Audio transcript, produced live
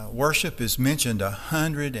Worship is mentioned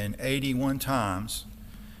 181 times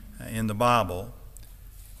in the Bible.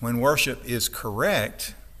 When worship is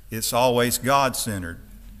correct, it's always God-centered.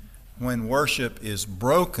 When worship is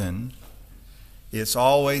broken, it's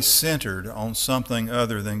always centered on something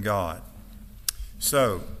other than God.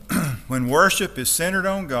 So, when worship is centered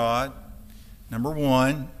on God, number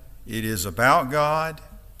one, it is about God,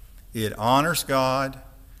 it honors God,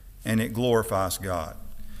 and it glorifies God.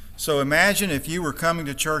 So imagine if you were coming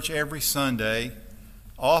to church every Sunday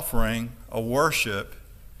offering a worship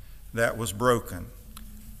that was broken.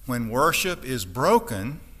 When worship is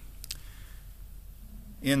broken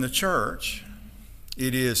in the church,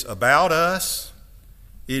 it is about us,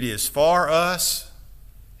 it is for us,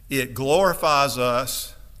 it glorifies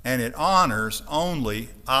us, and it honors only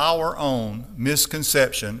our own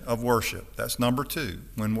misconception of worship. That's number two.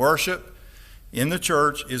 When worship in the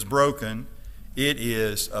church is broken, it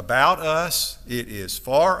is about us, it is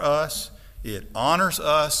for us, it honors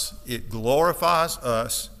us, it glorifies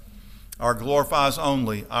us, or glorifies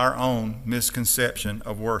only our own misconception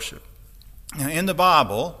of worship. Now, in the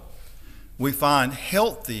Bible, we find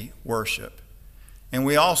healthy worship, and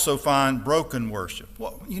we also find broken worship.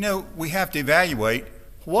 Well, we have to evaluate,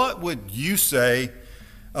 what would you say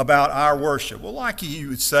about our worship? Well, like you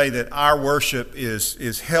would say that our worship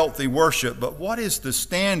is healthy worship, but what is the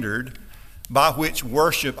standard by which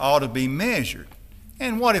worship ought to be measured?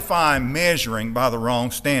 And what if I'm measuring by the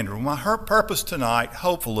wrong standard? Well, my purpose tonight,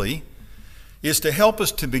 hopefully, is to help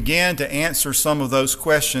us to begin to answer some of those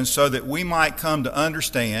questions so that we might come to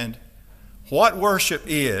understand what worship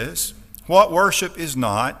is, what worship is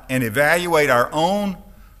not, and evaluate our own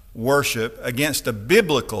worship against a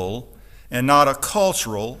biblical and not a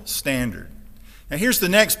cultural standard. Now, here's the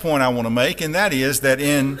next point I want to make, and that is that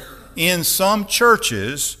in some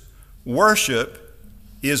churches, worship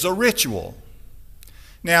is a ritual.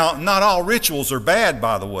 Now, not all rituals are bad,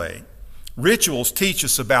 by the way. Rituals teach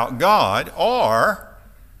us about God, or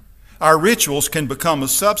our rituals can become a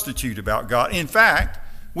substitute about God. In fact,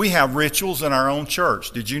 we have rituals in our own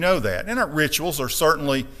church. Did you know that? And our rituals are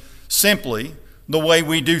certainly simply the way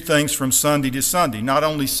we do things from Sunday to Sunday. Not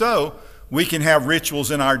only so, we can have rituals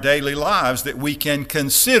in our daily lives that we can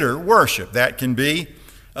consider worship. That can be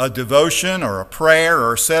a devotion or a prayer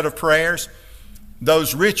or a set of prayers.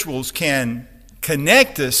 Those rituals can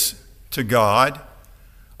connect us to God,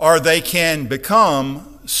 or they can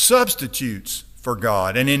become substitutes for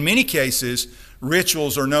God. And in many cases,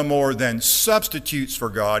 rituals are no more than substitutes for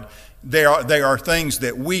God. They are things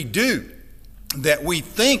that we do that we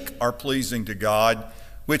think are pleasing to God,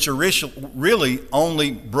 which are really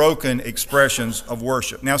only broken expressions of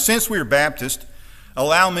worship. Now, since we're Baptist,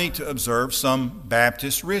 allow me to observe some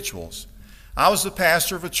Baptist rituals. I was the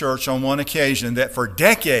pastor of a church on one occasion that for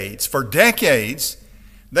decades,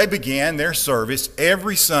 they began their service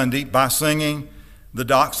every Sunday by singing the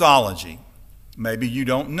doxology. Maybe you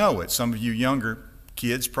don't know it. Some of you younger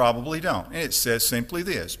kids probably don't. And it says simply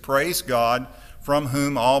this: praise God from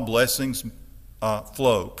whom all blessings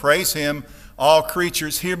flow. Praise Him, all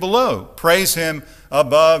creatures here below. Praise Him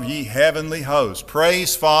above, ye heavenly hosts.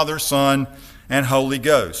 Praise Father, Son, and Holy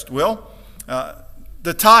Ghost. Well,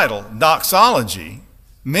 the title, doxology,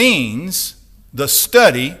 means the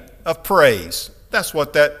study of praise. That's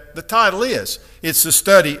what the title is. It's the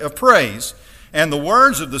study of praise. And the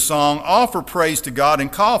words of the song offer praise to God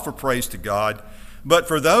and call for praise to God. But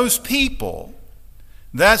for those people,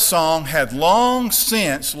 that song had long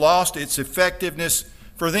since lost its effectiveness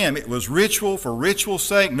for them. It was ritual for ritual's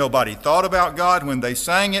sake. Nobody thought about God when they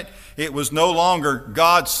sang it. It was no longer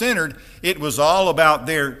God-centered. It was all about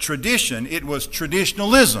their tradition. It was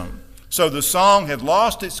traditionalism. So the song had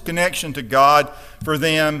lost its connection to God for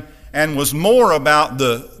them and was more about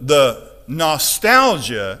the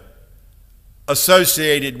nostalgia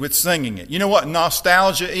associated with singing it. You know what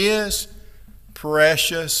nostalgia is?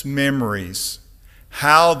 Precious memories.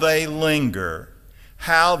 How they linger.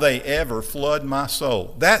 How they ever flood my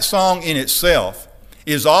soul. That song in itself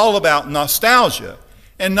is all about nostalgia,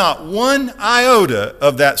 and not one iota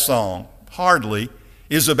of that song, hardly,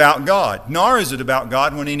 is about God, nor is it about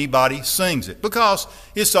God when anybody sings it, because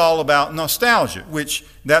it's all about nostalgia, which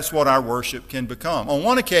that's what our worship can become. On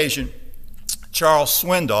one occasion, Charles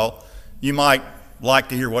Swindoll, you might like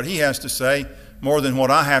to hear what he has to say more than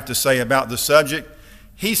what I have to say about the subject.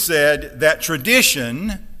 He said that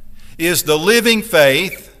tradition is the living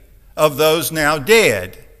faith of those now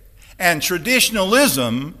dead, and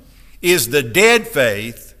traditionalism is the dead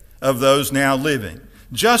faith of those now living.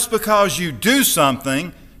 Just because you do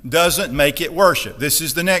something doesn't make it worship. This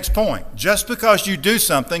is the next point. Just because you do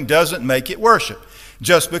something doesn't make it worship.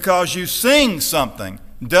 Just because you sing something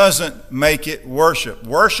doesn't make it worship.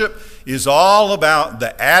 Worship is all about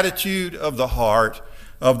the attitude of the heart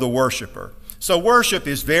of the worshiper. So worship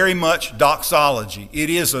is very much doxology.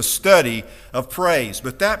 It is a study of praise,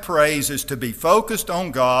 but that praise is to be focused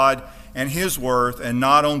on God and His worth and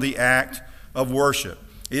not on the act of worship.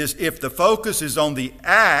 If the focus is on the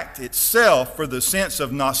act itself for the sense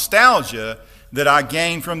of nostalgia that I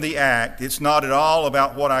gain from the act, it's not at all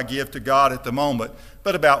about what I give to God at the moment,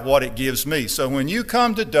 but about what it gives me. So when you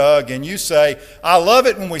come to Doug and you say, I love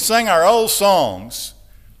it when we sing our old songs,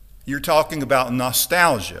 you're talking about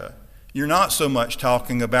nostalgia. You're not so much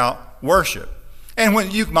talking about worship. And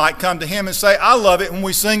when you might come to him and say, I love it when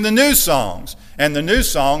we sing the new songs. And the new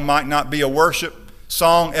song might not be a worship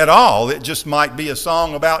song at all. It just might be a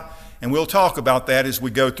song about, and we'll talk about that as we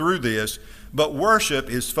go through this, but worship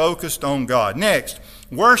is focused on God. Next,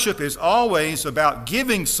 worship is always about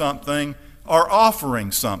giving something or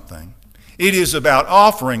offering something. It is about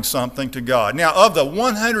offering something to God. Now, of the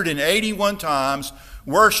 181 times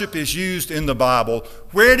worship is used in the Bible,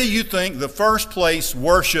 where do you think the first place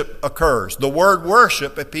worship occurs? The word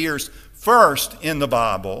worship appears first in the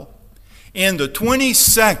Bible in the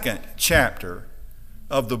 22nd chapter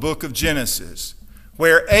of the book of Genesis,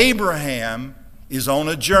 where Abraham is on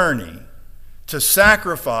a journey to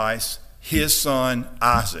sacrifice his son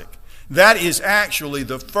Isaac. That is actually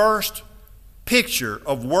the first picture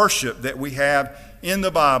of worship that we have in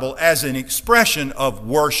the Bible as an expression of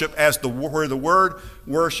worship, where the word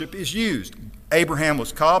worship is used. Abraham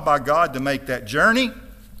was called by God to make that journey.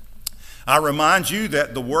 I remind you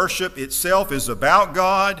that the worship itself is about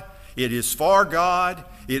God, it is for God,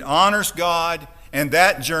 it honors God, and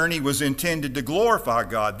that journey was intended to glorify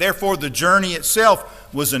God. Therefore, the journey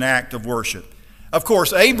itself was an act of worship. Of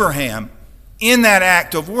course, Abraham, in that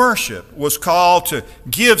act of worship, was called to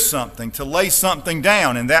give something, to lay something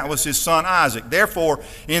down, and that was his son Isaac. Therefore,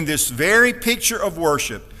 in this very picture of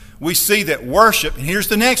worship, we see that worship, and here's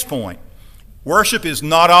the next point, worship is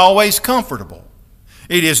not always comfortable.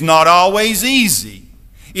 It is not always easy.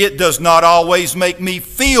 It does not always make me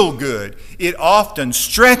feel good. It often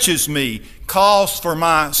stretches me, calls for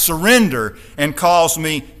my surrender, and calls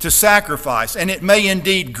me to sacrifice. And it may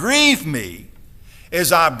indeed grieve me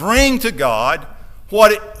as I bring to God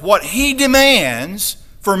what He demands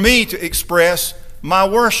for me to express my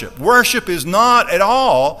worship. Worship is not at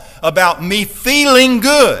all about me feeling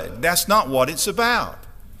good. That's not what it's about.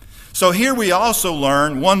 So here we also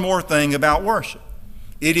learn one more thing about worship.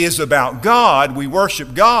 It is about God. We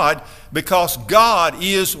worship God because God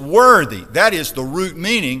is worthy. That is the root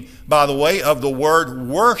meaning, by the way, of the word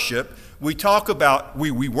worship. We talk about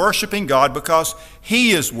we worshiping God because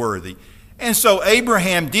He is worthy. And so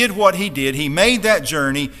Abraham did what he did. He made that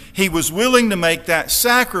journey. He was willing to make that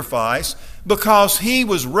sacrifice because he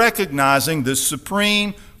was recognizing the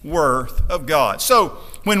supreme worth of God. So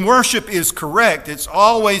when worship is correct, it's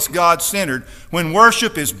always God-centered. When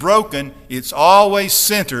worship is broken, it's always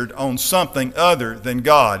centered on something other than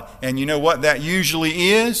God. And you know what that usually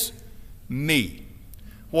is? Me.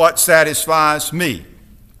 What satisfies me?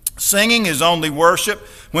 Singing is only worship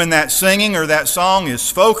when that singing or that song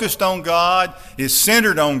is focused on God, is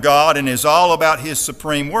centered on God, and is all about His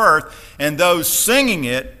supreme worth. And those singing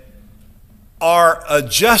it are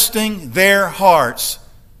adjusting their hearts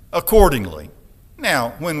accordingly.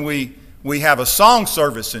 Now, when we have a song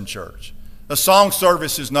service in church, a song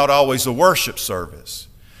service is not always a worship service,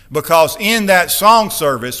 because in that song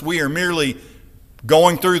service we are merely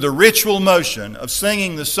going through the ritual motion of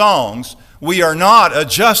singing the songs. We are not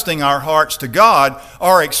adjusting our hearts to God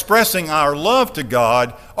or expressing our love to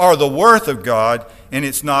God or the worth of God, and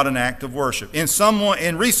it's not an act of worship.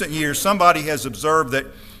 In recent years, somebody has observed that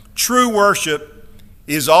true worship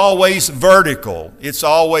is always vertical. It's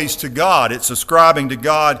always to God. It's ascribing to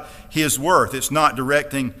God His worth. It's not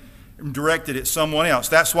directed at someone else.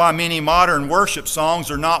 That's why many modern worship songs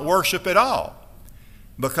are not worship at all,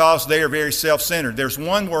 because they are very self-centered. There's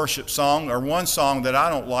one worship song or one song that I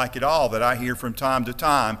don't like at all that I hear from time to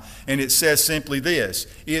time, and it says simply this: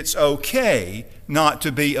 it's okay not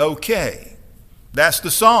to be okay. That's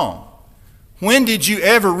the song. When did you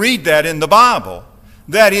ever read that in the Bible?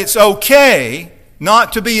 That it's okay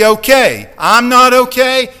not to be okay. I'm not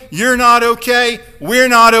okay, you're not okay, we're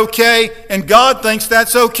not okay, and God thinks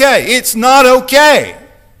that's okay. It's not okay.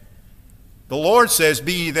 The Lord says,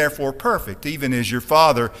 "Be ye therefore perfect, even as your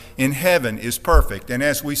Father in heaven is perfect." And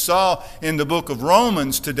as we saw in the book of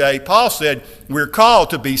Romans today, Paul said we're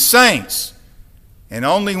called to be saints. And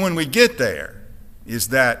only when we get there is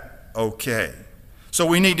that okay. So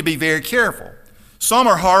we need to be very careful. Some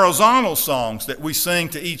are horizontal songs that we sing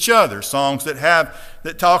to each other, songs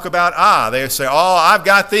that talk about I. They say, oh, I've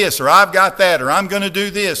got this, or I've got that, or I'm going to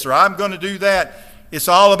do this, or I'm going to do that. It's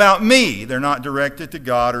all about me. They're not directed to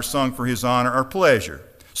God or sung for His honor or pleasure.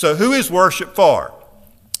 So who is worship for?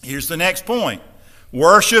 Here's the next point.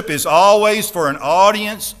 Worship is always for an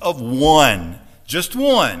audience of one, just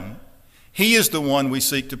one. He is the one we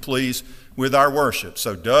seek to please with our worship.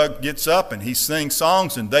 So Doug gets up and he sings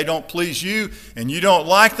songs and they don't please you and you don't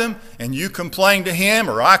like them and you complain to him,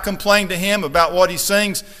 or I complain to him about what he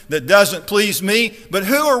sings that doesn't please me. But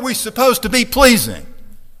who are we supposed to be pleasing?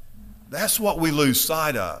 That's what we lose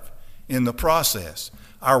sight of in the process.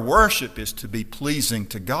 Our worship is to be pleasing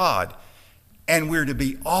to God, and we're to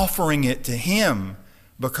be offering it to Him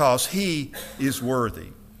because He is worthy.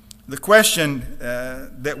 The question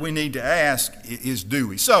that we need to ask is, do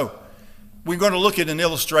we? So, we're going to look at an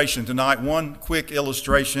illustration tonight, one quick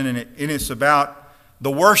illustration, and it's about the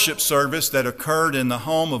worship service that occurred in the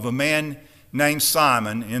home of a man named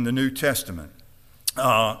Simon in the New Testament.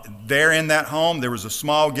 There in that home, there was a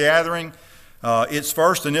small gathering. It's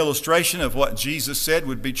first an illustration of what Jesus said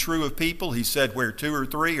would be true of people. He said, where 2 or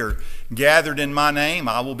 3 are gathered in my name,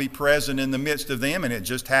 I will be present in the midst of them. And it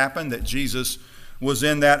just happened that Jesus was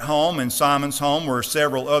in that home, in Simon's home, where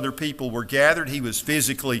several other people were gathered. He was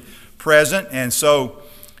physically present, and so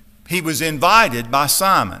he was invited by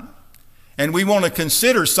Simon. And we want to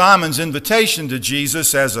consider Simon's invitation to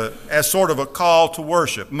Jesus as sort of a call to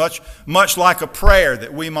worship, much like a prayer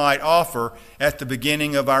that we might offer at the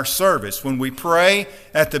beginning of our service. When we pray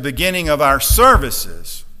at the beginning of our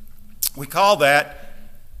services, we call that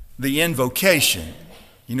the invocation.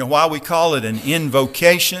 You know why we call it an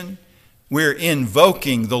invocation? We're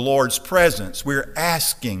invoking the Lord's presence. We're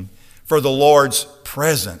asking for the Lord's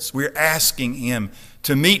presence. We're asking Him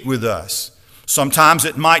to meet with us. Sometimes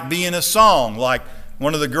it might be in a song, like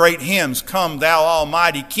one of the great hymns, Come Thou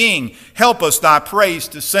Almighty King, help us Thy praise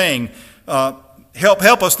to sing.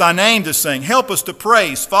 Help us Thy name to sing. Help us to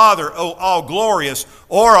praise. Father, O all glorious,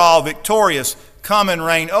 or all victorious, come and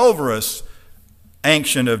reign over us,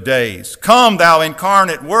 Ancient of Days. Come, Thou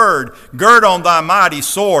incarnate Word, gird on Thy mighty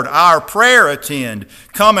sword, our prayer attend.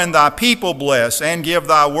 Come and Thy people bless, and give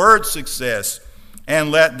Thy word success,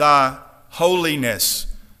 and let Thy holiness,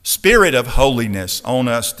 Spirit of holiness, on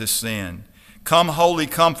us descend. Come, Holy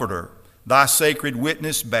Comforter, Thy sacred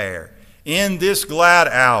witness bear. In this glad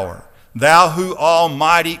hour, Thou who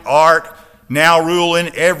almighty art, now rule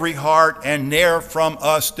in every heart, and ne'er from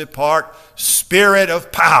us depart. Spirit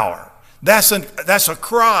of power. That's a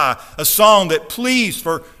cry, a song that pleads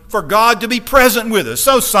for God to be present with us.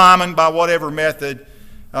 So Simon, by whatever method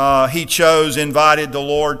he chose, invited the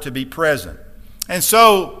Lord to be present. And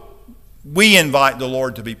so we invite the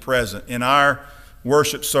Lord to be present in our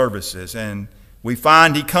worship services. And we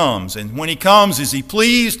find He comes. And when He comes, is He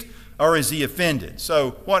pleased or is He offended?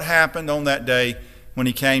 So what happened on that day when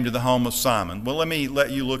He came to the home of Simon? Well, let me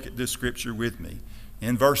let you look at this scripture with me.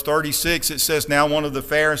 In verse 36, it says, Now one of the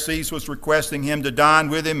Pharisees was requesting Him to dine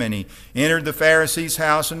with him, and he entered the Pharisee's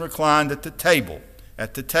house and reclined at the table.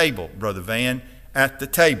 At the table, Brother Van, at the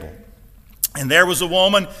table. And there was a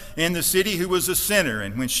woman in the city who was a sinner,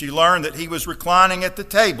 and when she learned that he was reclining at the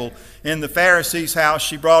table in the Pharisee's house,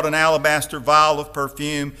 she brought an alabaster vial of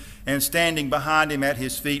perfume, and standing behind him at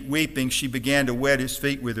his feet weeping, she began to wet his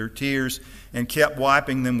feet with her tears, and kept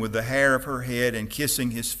wiping them with the hair of her head, and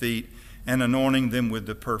kissing his feet, and anointing them with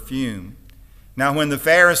the perfume. Now when the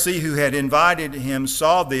Pharisee who had invited him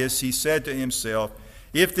saw this, he said to himself,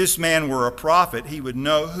 If this man were a prophet, he would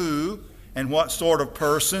know who and what sort of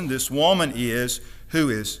person this woman is who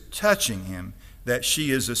is touching him, that she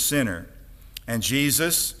is a sinner. And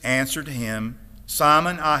Jesus answered him,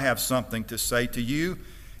 Simon, I have something to say to you.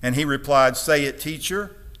 And he replied, Say it,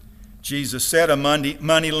 teacher. Jesus said, A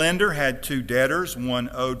money lender had 2 debtors. One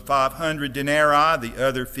owed 500 denarii, the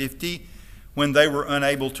other 50. When they were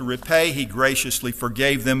unable to repay, he graciously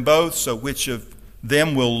forgave them both. So which of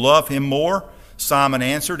them will love him more? Simon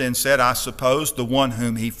answered and said, I suppose the one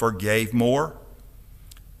whom he forgave more.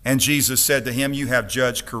 And Jesus said to him, You have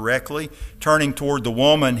judged correctly. Turning toward the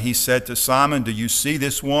woman, he said to Simon, Do you see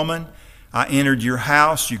this woman? I entered your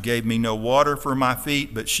house. You gave me no water for my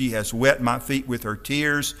feet, but she has wet my feet with her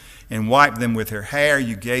tears and wiped them with her hair.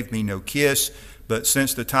 You gave me no kiss, but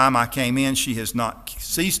since the time I came in, she has not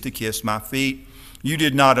ceased to kiss my feet. You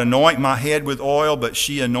did not anoint my head with oil, but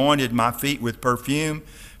she anointed my feet with perfume.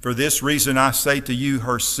 For this reason I say to you,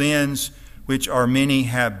 her sins, which are many,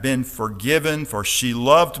 have been forgiven, for she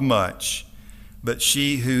loved much. But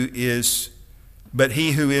he who is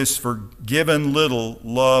forgiven little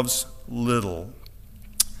loves little.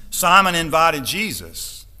 Simon invited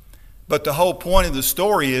Jesus, but the whole point of the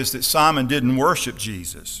story is that Simon didn't worship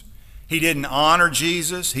Jesus. He didn't honor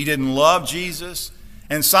Jesus. He didn't love Jesus.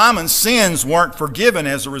 And Simon's sins weren't forgiven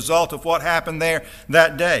as a result of what happened there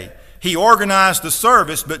that day. He organized the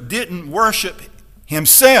service but didn't worship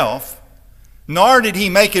himself, nor did he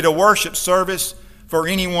make it a worship service for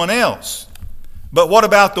anyone else. But what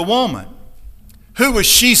about the woman? Who was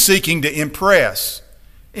she seeking to impress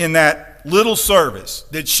in that little service?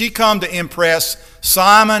 Did she come to impress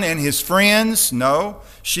Simon and his friends? No,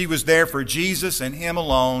 she was there for Jesus and him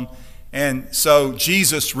alone. And so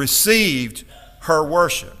Jesus received her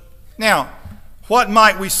worship. Now, what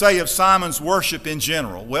might we say of Simon's worship in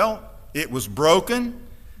general? Well, it was broken.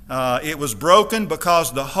 It was broken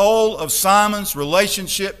because the whole of Simon's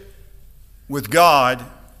relationship with God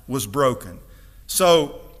was broken.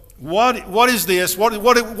 So, what is this?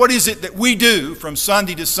 What is it that we do from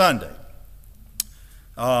Sunday to Sunday?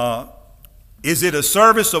 Is it a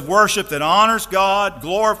service of worship that honors God,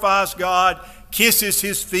 glorifies God, kisses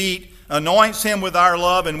His feet, anoints Him with our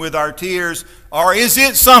love and with our tears? Or is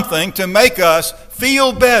it something to make us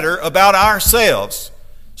feel better about ourselves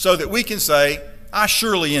so that we can say, I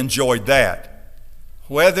surely enjoyed that,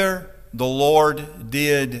 whether the Lord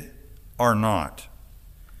did or not?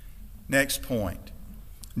 Next point.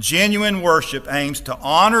 Genuine worship aims to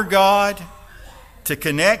honor God, to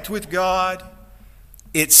connect with God.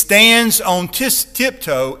 It stands on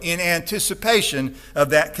tiptoe in anticipation of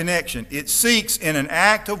that connection. It seeks in an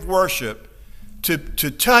act of worship to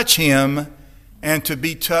touch Him and to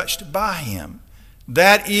be touched by Him.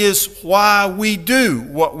 That is why we do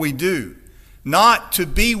what we do. Not to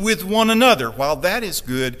be with one another. While that is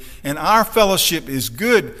good and our fellowship is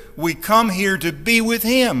good, we come here to be with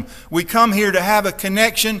Him. We come here to have a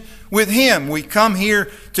connection with Him. We come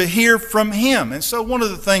here to hear from Him. And so one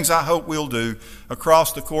of the things I hope we'll do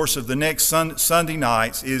across the course of the next Sunday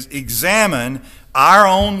nights is examine our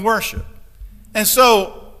own worship. And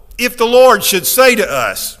so if the Lord should say to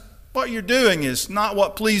us, what you're doing is not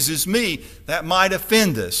what pleases me, that might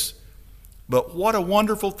offend us. But what a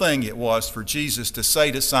wonderful thing it was for Jesus to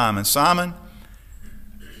say to Simon, Simon,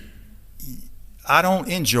 I don't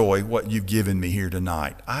enjoy what you've given me here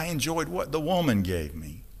tonight. I enjoyed what the woman gave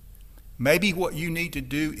me. Maybe what you need to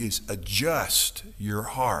do is adjust your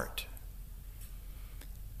heart.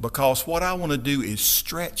 Because what I want to do is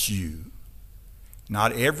stretch you.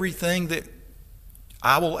 Not everything that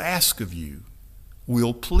I will ask of you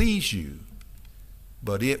will please you,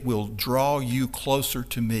 but it will draw you closer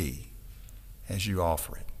to me as you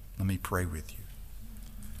offer it. Let me pray with you.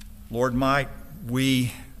 Lord, might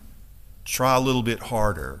we try a little bit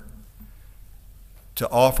harder to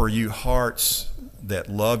offer you hearts that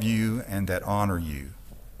love you and that honor you.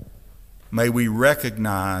 May we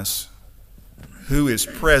recognize who is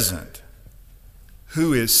present,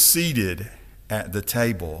 who is seated at the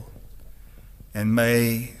table, and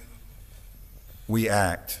may we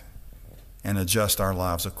act and adjust our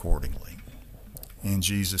lives accordingly. In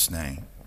Jesus' name.